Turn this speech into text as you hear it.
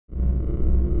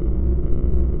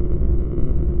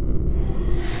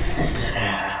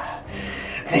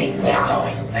Things are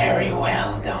going very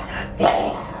well, Donut.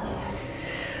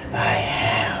 I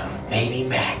have Baby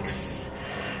Max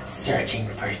searching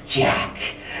for Jack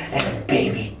and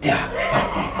Baby Duck.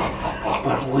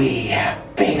 But we have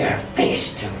bigger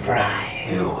fish to fry.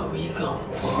 Who are we going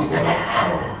for?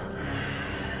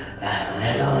 A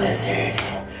little lizard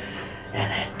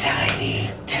and a tiny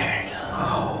turtle.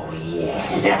 Oh,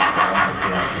 yes. Your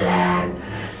plan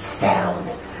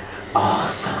sounds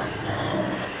awesome.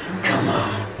 Come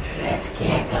on, let's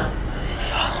get them.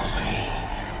 Follow me.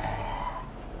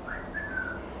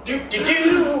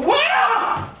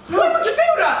 Wow! Why would you do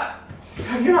that?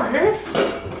 Have you not heard?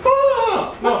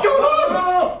 Oh, what's going on?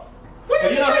 No. Why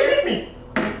did you try to hit me?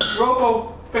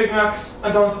 Robo, Big Max,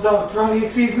 and Donut the dog. They're all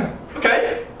LIFE.EXE now.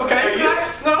 Okay,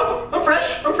 relax. No, I'm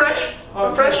fresh. I'm fresh.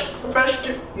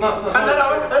 No. Hand it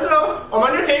over. I'm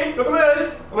on your team. Look at my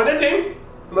eyes. I'm on your team.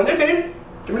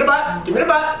 Give me the bat.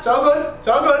 It's all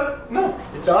good. No.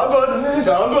 It's all good. Okay. It's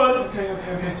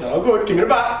all good. Give me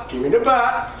the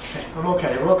bat.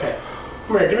 Okay, I'm okay.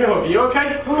 Come here, give me a hug. Are you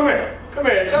okay? Come here.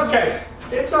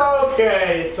 It's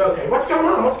okay. What's going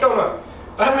on?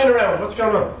 I haven't been around. What's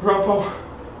going on? Robo,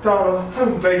 Donald,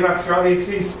 and Big Max are all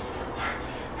LIFE.EXE.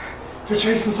 They're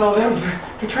chasing us all down.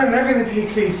 They're turning everything into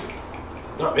LIFE.EXE.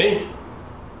 Not me.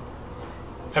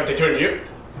 Have they turned you?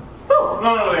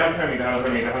 No, they haven't turned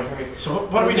me down. So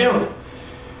what are we doing?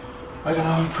 I don't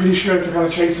know, I'm pretty sure they're going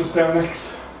to chase us down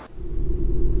next.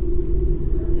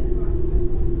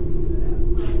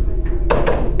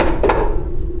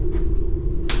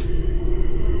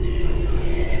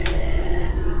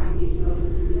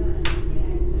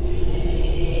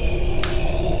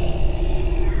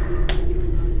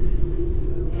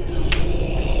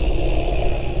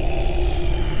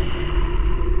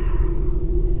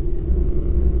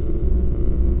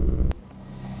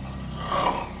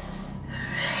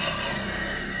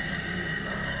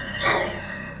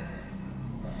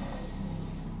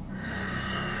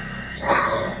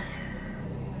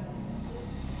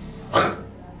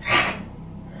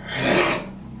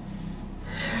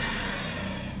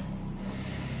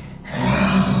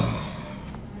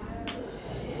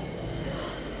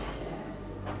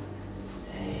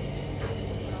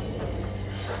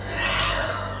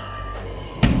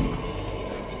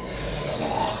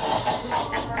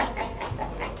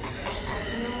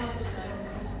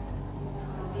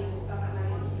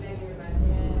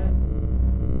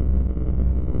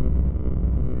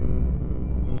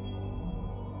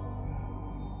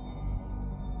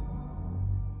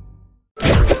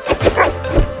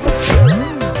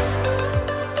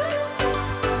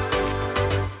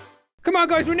 Come on,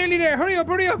 guys, we're nearly there. Hurry up.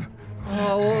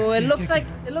 Oh, it looks like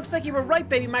you were right,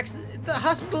 Baby Max. The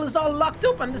hospital is all locked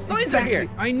up and the signs are here.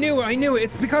 I knew it.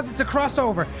 It's because it's a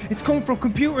crossover. It's coming from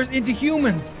computers into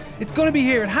humans. It's gonna be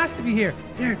here. It has to be here.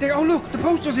 There. Oh, look, the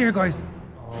poster's here, guys.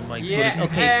 Oh my goodness.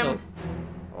 Okay, so.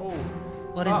 Oh.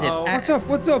 What is it?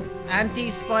 What's up?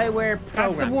 Anti-spyware program.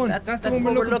 That's the one. That's the one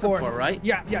we're looking for, right?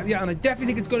 Yeah. And I definitely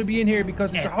think it's going to be in here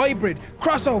because it's a hybrid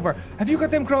crossover. Have you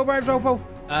got them crowbars, Ropo?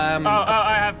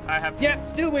 I have. Yeah,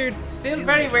 still weird. Still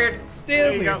very weird.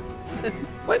 Still weird.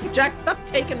 Wait, Jack, stop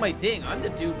taking my thing. I'm the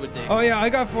dude with the. Oh yeah, I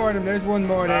got 4 of them. There's one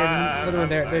more there. There's another one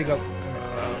there. There you go.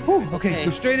 Whew, okay,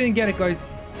 go straight in and get it, guys.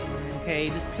 Okay,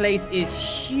 this place is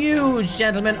huge,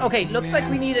 gentlemen. Okay, looks like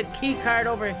we need a key card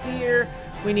over here.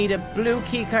 We need a blue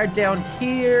key card down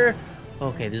here.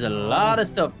 Okay, there's a lot of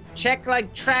stuff. Check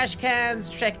like trash cans,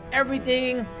 check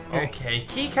everything. Okay,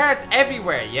 key cards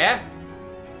everywhere, yeah?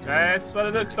 That's what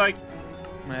it looks like.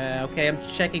 Okay, I'm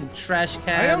checking trash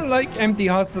cans. I don't like empty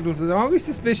hospitals. I'm always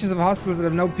suspicious of hospitals that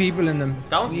have no people in them.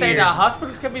 Don't say that.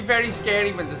 Hospitals can be very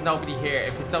scary when there's nobody here.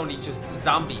 If it's only just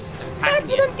zombies attacking That's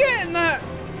what I'm getting at.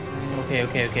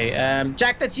 Okay.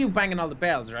 Jack, that's you banging all the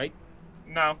bells, right?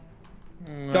 No.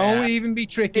 Don't even be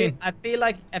tricking. I feel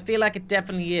like it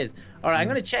definitely is. All right, I'm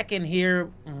gonna check in here.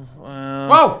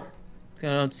 Whoa! I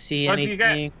don't see What do you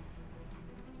anything. get?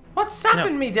 What's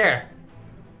stopping me there?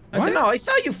 I don't know. I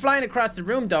saw you flying across the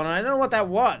room, Donald. I don't know what that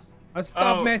was.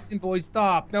 Stop messing, boys.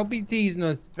 Stop. Don't be teasing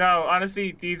us. No,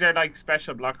 honestly, these are like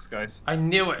special blocks, guys. I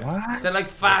knew it. What? They're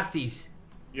like fasties.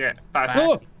 Yeah, fast.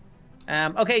 Oh.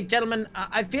 Okay, gentlemen,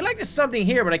 I feel like there's something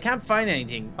here, but I can't find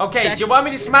anything. Okay, Jack, do you want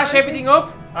me to smash everything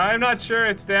up? I'm not sure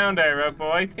it's down there,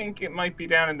 but I think it might be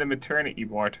down in the maternity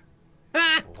ward.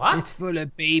 What? It's full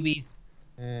of babies.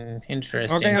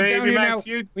 Interesting. Okay, I'm down here now.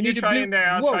 We need to try in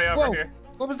there. I'll try over here.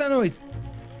 What was that noise?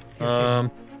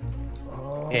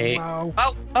 Okay. Wow.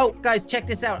 Oh, guys, check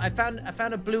this out. I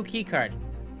found a blue key card.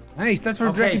 Nice. That's for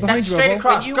Okay, directly behind that's you. straight Robo.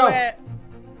 across. Go.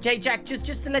 Jack,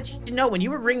 just to let you know, when you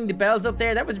were ringing the bells up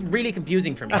there, that was really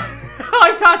confusing for me.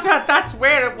 I thought that's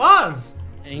where it was.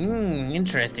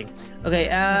 Interesting. Okay,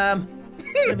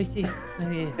 let me see.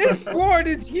 This ward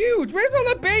is huge. Where's all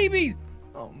the babies?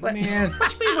 Oh What? man.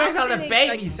 What do you mean, where's all the Like,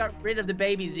 babies? got rid of the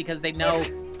babies because they know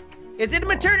it's in a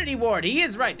maternity ward. He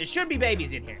is right. There should be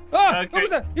babies in here. Oh, Okay. what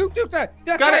was that? You took that.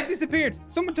 That Got card it. disappeared.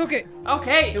 Someone took it.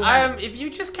 Okay, if you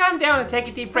just calm down and take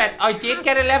a deep breath. I did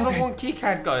get a level 1 key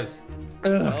card, guys.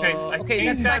 Okay, Oh, I okay, think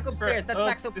that's back for- upstairs. That's oh,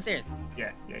 back this- upstairs.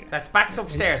 Yeah. That's back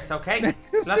upstairs, okay? Lots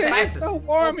of It's S's. so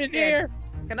warm in here.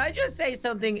 Can I just say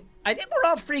something? I think we're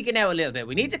all freaking out a little bit.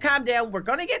 We need to calm down. We're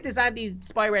gonna get this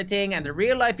anti-spyware thing, and the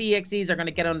real life EXEs are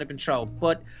gonna get under control.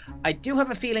 But I do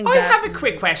have a feeling I that have a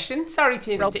quick question. Sorry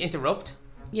to interrupt.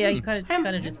 yeah, you kind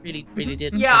of just really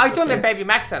did. Yeah, I done a baby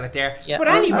Max on it there. Yeah. But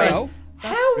anyway, Hello.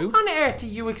 how True. on earth do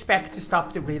you expect to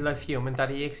stop the real life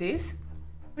human.exes?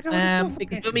 With all this stuff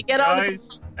Because again. when we get all the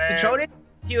Guys, control it,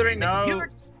 computer, and the no. computer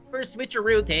first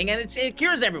switcheroo thing, and it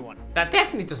cures everyone. That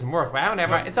definitely doesn't work. Well,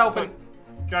 never. It's open.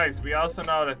 Guys, we also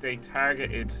know that they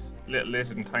targeted Little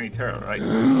Lizard and Tiny Turtle, right?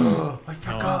 I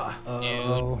forgot.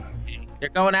 Oh. They're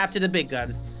going after the big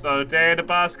guns. So they're the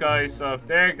boss guys, so if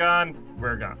they're gone,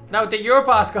 we're gone. No, they're your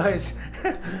boss, guys.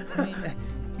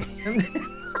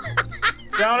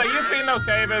 Jonah, you feeling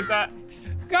okay about that?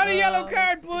 Got a yellow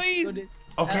card, boys.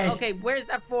 Okay. Okay, where's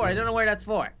that for? I don't know where that's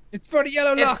for. It's for the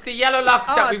yellow It's lock. the yellow lock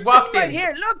that we it's walked right in.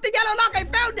 here. Look, the yellow lock. I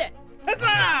found it.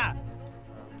 Huzzah!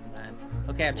 Man.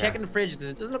 Okay, I'm checking the fridge because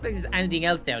it doesn't look like there's anything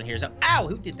else down here. So, ow,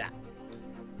 who did that?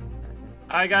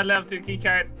 I got level 2 key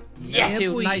card. Yes.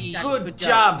 Two. Nice, Jack. Good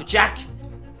job, Jack.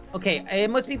 Okay, it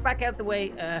must be back out the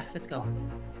way. Let's go.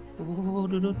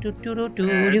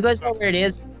 Do you guys know where it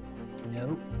is?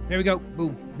 No. There we go.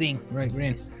 Boom. Zing. Right, we're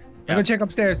in. I'm gonna check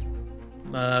upstairs.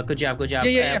 Good job, good job.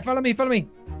 Yeah. Follow me.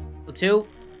 Level 2.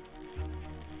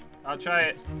 I'll try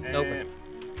it. open.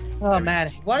 Oh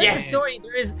man, what is Yes. the story?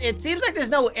 It seems like there's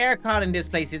no aircon in this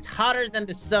place. It's hotter than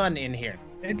the sun in here.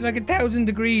 It's like 1,000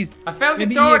 degrees. I found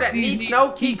Maybe a door that EXEs needs need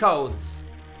no key heat. codes.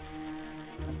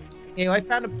 Okay, I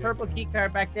found a purple key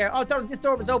card back there. Oh, this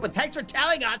door was open. Thanks for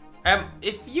telling us.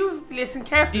 If you listen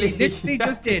carefully, He literally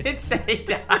just did. Did say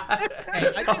that.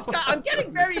 Hey, I'm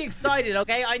getting very excited,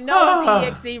 okay? I know the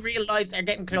EXE real lives are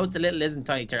getting close to Little Liz and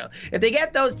Tiny Turtle. If they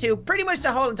get those two, pretty much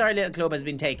the whole entire Little Club has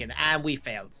been taken, and we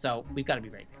failed. So we've got to be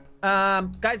ready.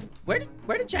 Guys, where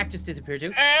did Jack just disappear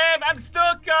to? I'm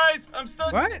stuck, guys. I'm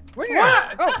stuck. What? Where?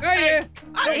 What? Oh, yeah.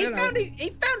 He hello. found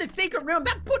a secret room.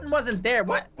 That button wasn't there.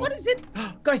 What is it?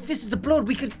 Guys, this is the blood.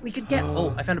 We could get.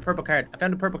 Oh, I found a purple card.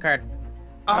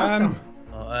 Awesome.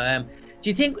 Do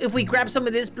you think if we grab some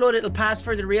of this blood, it'll pass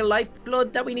for the real life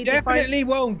blood that we need to find? Definitely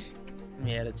won't.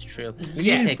 Yeah, that's true. We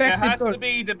Yeah, need It infected has to blood.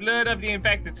 be the blood of the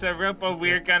infected, so Ropo,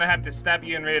 we're gonna have to stab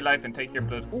you in real life and take your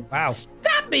blood. Wow.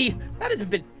 Stab me! That is a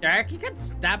bit dark. You can't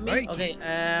stab me. Right. Okay.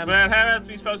 Well, how else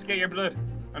are we supposed to get your blood?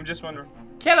 I'm just wondering.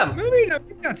 Kill him. Maybe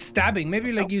not stabbing.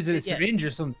 Maybe like using a yeah. syringe or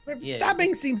something. Yeah.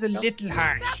 Stabbing seems a little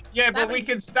harsh. Yeah, but we Stabbing-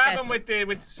 can stab yes. him with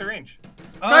the syringe.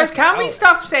 Guys, can we Oh.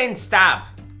 stop saying stab?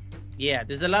 Yeah,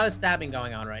 there's a lot of stabbing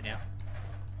going on right now.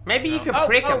 Maybe you could Oh,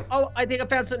 prick him. I think I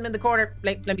found something in the corner.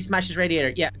 Let me smash this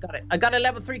radiator. Yeah, I got it. I got a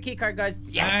level 3 key card, guys.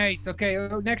 Yes. Nice. Okay.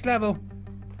 Next level.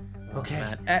 Okay.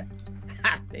 Man.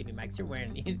 Baby Max, you're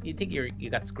wearing. You think you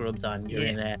got scrubs on? You're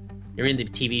in the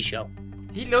TV show.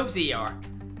 He loves ER.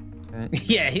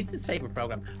 Yeah, it's his favorite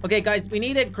program. Okay, guys, we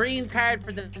need a green card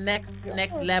for the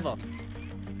next level.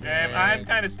 I'm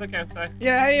kind of stuck outside.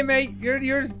 Yeah. Hey, mate.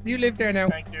 You live there now.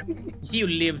 Thank you. You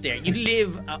live there. You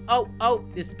live.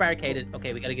 This is barricaded.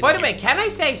 Okay, we gotta get. By in the here. way, can I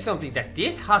say something that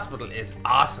this hospital is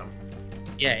awesome?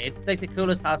 Yeah, it's like the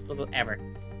coolest hospital ever.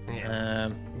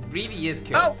 Yeah. Really is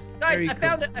cool. Oh, guys, Very I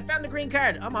found it. I found the green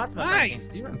card. I'm awesome.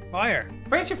 Nice. You're on fire.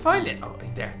 Where'd you find it? Oh,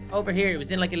 in there. Over here, it was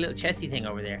in like a little chesty thing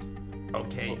over there.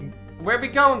 Okay. Where are we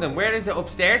going then? Where is it?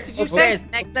 Upstairs? Did you Upstairs, say?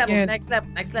 next level, Yeah. next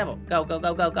level. Go. I'm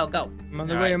on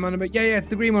the All way. right. I'm on the way. Yeah. It's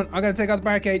the green one. I gotta take out the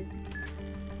barricade.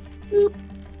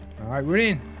 All right, we're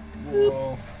in.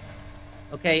 Whoa.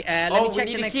 Okay, let Oh, me we check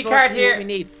need the a next key floor card to see what here. we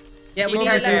need. Yeah, Key we need a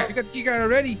card level. here. You got the key card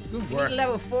already. Good We need work. a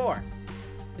level 4.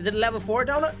 Is it a level 4,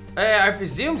 Donut? I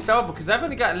presume so because I've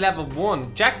only got level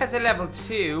 1. Jack has a level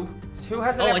 2. Who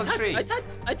has a level 3?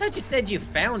 I thought you said you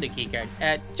found a key card.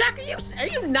 Jack, are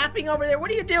you napping over there?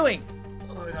 What are you doing?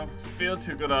 Oh, I don't feel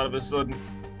too good all of a sudden.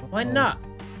 Why not?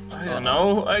 I don't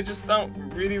know. I just don't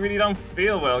really don't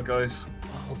feel well, guys.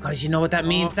 Oh, guys, you know what that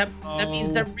means? That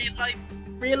means Oh. that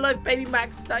real life baby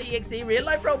Max.exe, real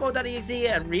life Robo.exe,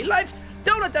 and real life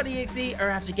Donut.exe are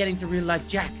after getting to real life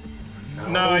Jack.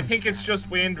 No, I think it's just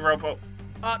wind, Robo.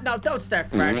 Oh no! Don't start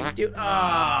farting, dude.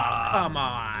 Oh, come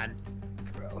on.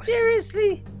 Gross.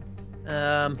 Seriously?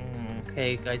 Guys,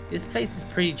 Okay, guys, this place is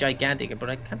pretty gigantic, but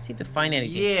I can't seem to find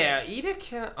anything. Yeah, either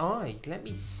can I. Let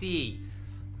me see.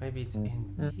 Maybe it's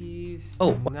in these.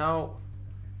 Oh. No.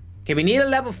 Okay, we need a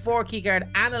level 4 keycard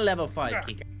and a level 5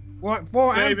 keycard. What?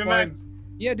 4 and Baby 5. Max,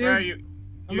 Yeah, where are dude. you?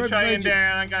 I'm You right try beside in you. there,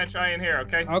 and I'm gonna try in here,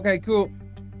 okay? Okay, cool.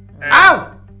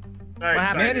 Ow! Sorry, What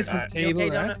happened? Medicine sorry. table. okay,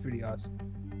 That's Donna? pretty awesome.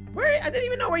 Where? I didn't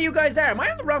even know where you guys are. Am I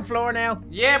on the wrong floor now?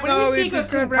 Yeah, but No, we it's see the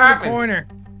just going around the compartment.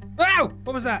 corner. Ow!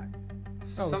 What was that?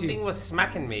 Oh, Something gee. was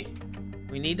smacking me.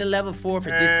 We need a level 4 for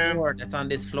this door that's on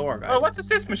this floor, guys. Oh, what does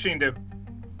this machine do?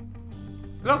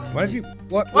 Look. What have you?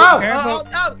 What? Whoa! Careful.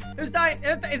 Oh, no! Who's dying?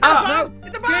 Is that Oh, bomb?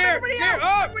 It's a bomb! Clear, Everybody clear. out!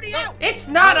 Oh, Everybody out! It's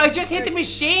not. I just hit the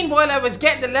machine while I was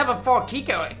getting the level 4 key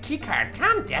card.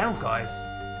 Calm down, guys.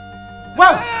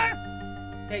 Whoa!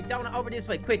 Okay, down over this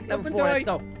way, quick. Level Open 4, let's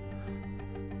door. go.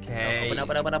 Okay.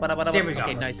 Open. There we go.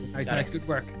 Okay, nice. Nice, Got nice, it. good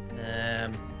work.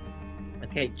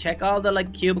 Okay, check all the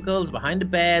like cubicles behind the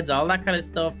beds, all that kind of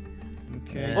stuff.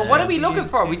 Okay. Well, what are we looking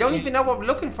for? We don't even know what we're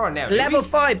looking for now. do Level we?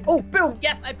 5. Oh, boom!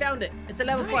 Yes, I found it. It's a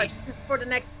level 5. Nice. This is for the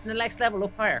next level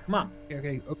up higher. Come on.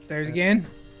 Okay, upstairs again.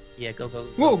 Yeah, go.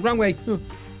 Whoa, wrong way.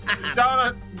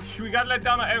 Donna, we gotta let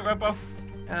Donna out, Rippo.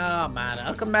 Oh man,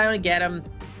 I'll come down and get him.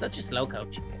 Such a slow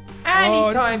coach. Oh,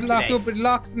 Anytime this is locked today. up with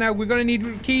locks now. We're gonna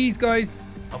need keys, guys.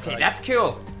 Okay, that's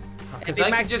cool. Because Big I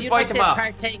can Max, just you'd bite like them to off.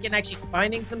 partake in actually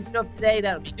finding some stuff today.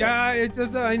 That would be good. Yeah, it's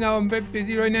just I know I'm a bit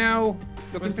busy right now,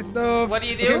 looking for stuff. What do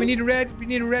you do? Okay, we need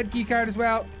a red key card as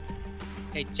well.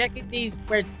 Okay, checking these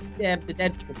where the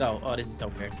dead people go. Oh, this is so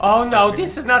weird. Oh no,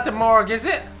 this is not the morgue, is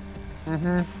it? Hey,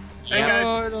 Yeah. Oh, guys.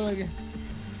 I don't like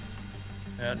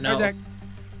it. No. Jack.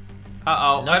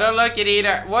 Uh-oh, No. I don't like it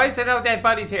either. Why is there no dead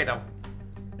bodies here though?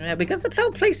 Yeah, because the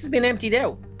whole place has been emptied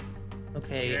out.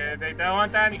 Okay. Yeah, they don't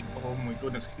want any. Oh my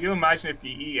goodness. Can you imagine if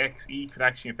the EXE could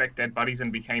actually infect dead bodies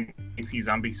and became EXE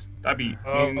zombies? That'd be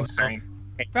insane.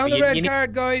 Found the You red need-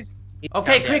 card, guys.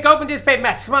 Okay, quick, open this page,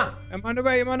 Max. Come on. I'm on the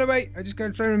way. I just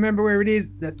gotta try and remember where it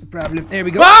is. That's the problem. There we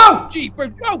go. Whoa! Gee, go.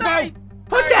 Sorry.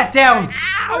 Put that down.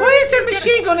 Ow! Why is there a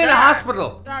machine gun in a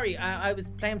hospital? Sorry, I was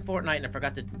playing Fortnite and I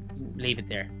forgot to leave it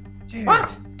there. Dear,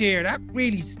 What? Dear, that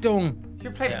really stung.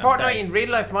 You played Yeah, I'm Fortnite sorry. in real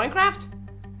life Minecraft?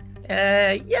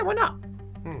 Yeah, why not?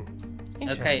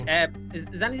 Okay, Interesting.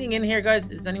 is anything in here, guys?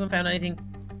 Has anyone found anything?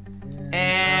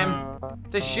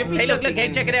 There should be Hey, look, something hey,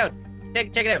 in check it here. out.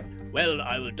 Check it out. Well,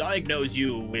 I will diagnose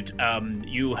you with,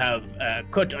 you have a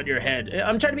cut on your head.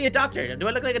 I'm trying to be a doctor. Do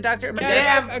I look like a doctor? Am I dead?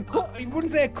 Yeah. A cut. You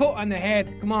wouldn't say a cut on the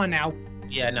head. Come on now.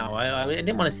 Yeah, no, I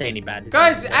didn't want to say any bad.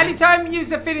 Guys, anytime you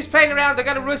finish playing around, I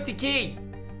got a rusty key.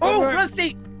 Oh, Over.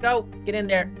 Rusty! Go, get in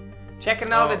there.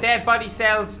 Checking all the dead body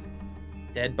cells.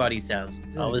 Dead body cells.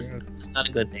 Oh, Always, God. it's not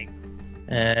a good thing.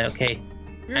 Okay.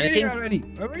 You're Anything? here already.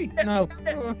 Already? No.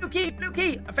 Blue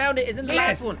key. I found it. It's in the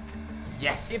Yes. last one.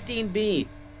 Yes. 15B.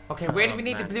 Okay, where do we Oh,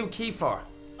 need the man. blue key for?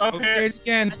 Up here. Upstairs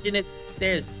again. Imagine it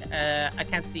upstairs. I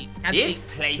can't see. Can't This see.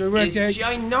 place Good work, is Jake.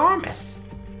 ginormous.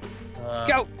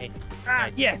 Go. Okay. Ah,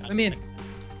 Nice. yes, I'm in.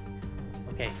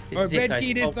 Okay. This Alright, is it, red guys.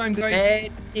 key this time, guys.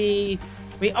 Red key.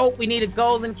 We need a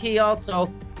golden key also.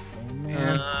 Oh,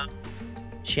 man.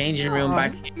 Changing room Oh,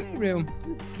 back. room.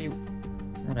 This is cute.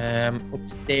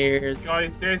 Upstairs.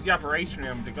 Guys, there's the operation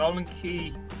room. The golden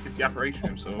key is the operation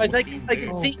room. So Guys, I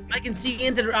Oh. can see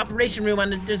into the operation room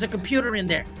and there's a computer in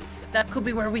there. That could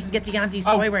be where we can get the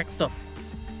anti-spyware stuff.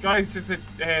 Guys, there's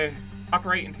a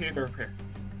operating theater up here.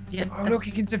 Yeah, Oh, look,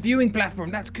 it's a viewing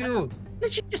platform. That's cool. you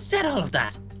just said all of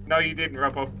that. No, you didn't,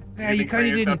 Rippo. Yeah, you didn't kinda explain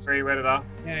yourself didn't. very well at all.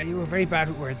 Yeah, you were very bad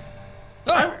with words.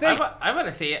 I Oh, say want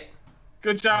to see it.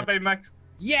 Good job, baby Max.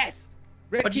 yes.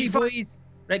 Red What did key, you find? boys.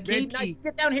 Red key, Red nice. key.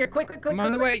 Get down here, quick. I'm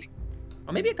on the way.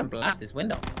 Oh, maybe I can blast this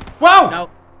window. Whoa! No,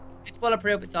 it's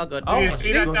bulletproof. It's all good. Oh, You my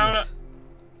see that, goodness. Donna?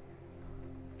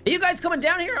 Are you guys coming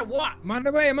down here or what? I'm on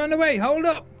the way. Hold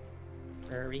up.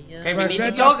 Hurry up. Okay, we Right, need the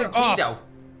red locks golden are key off.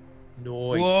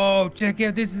 though. Nice. Whoa, check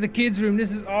out. This is the kids' room.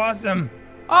 This is awesome.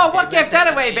 Oh, what gave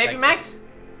that away, baby Max?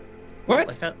 I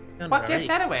What? found What it gave already.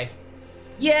 that away?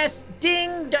 Yes,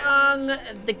 ding dong.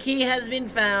 The key has been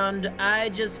found. I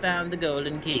just found the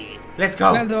golden key. Let's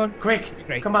go. Well done. Quick.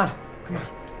 Great. Come on.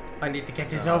 I need to get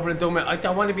this over and done with. I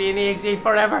don't want to be in EXE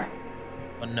forever.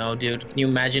 Oh no, dude. Can you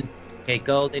imagine? Okay,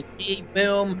 golden key.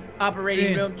 Boom.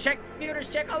 Operating Yeah. room. Check the computers.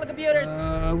 Check all the computers.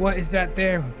 What is that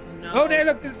there? No. Oh, there,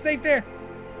 look, there's a safe there.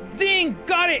 Zing!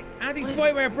 Got it!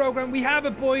 Anti-spyware program. We have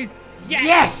it, boys. Yes!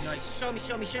 Yes!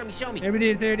 Nice. Show me. There it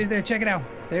is there. Check it out.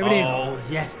 There it is. Oh,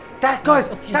 yes. That, guys,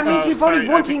 Okay. that means Oh, we've only sorry,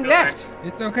 one I thing think you're left.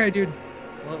 It's okay, dude.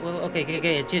 Well, okay.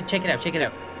 Check it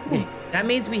out. Okay. That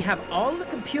means we have all the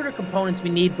computer components we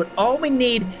need, but all we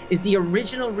need is the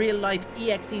original real-life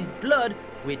EXE's blood,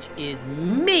 which is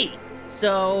me.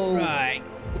 So Right.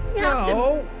 We have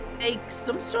No. to make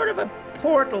some sort of a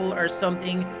portal or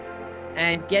something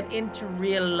and get into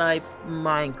real life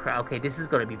Minecraft. Okay, this is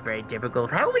going to be very difficult.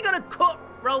 How are we going to cut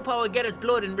Ropo and get his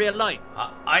blood in real life?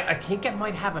 I think I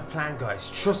might have a plan, guys.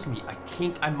 Trust me, I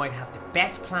think I might have the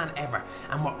best plan ever,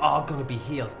 and we're all gonna be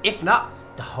healed. If not,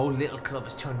 the whole little club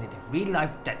is turning into real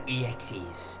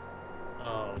life.exes.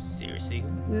 Oh, seriously?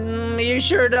 You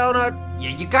sure, Donut? Yeah,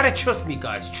 you gotta trust me,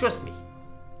 guys. Trust me.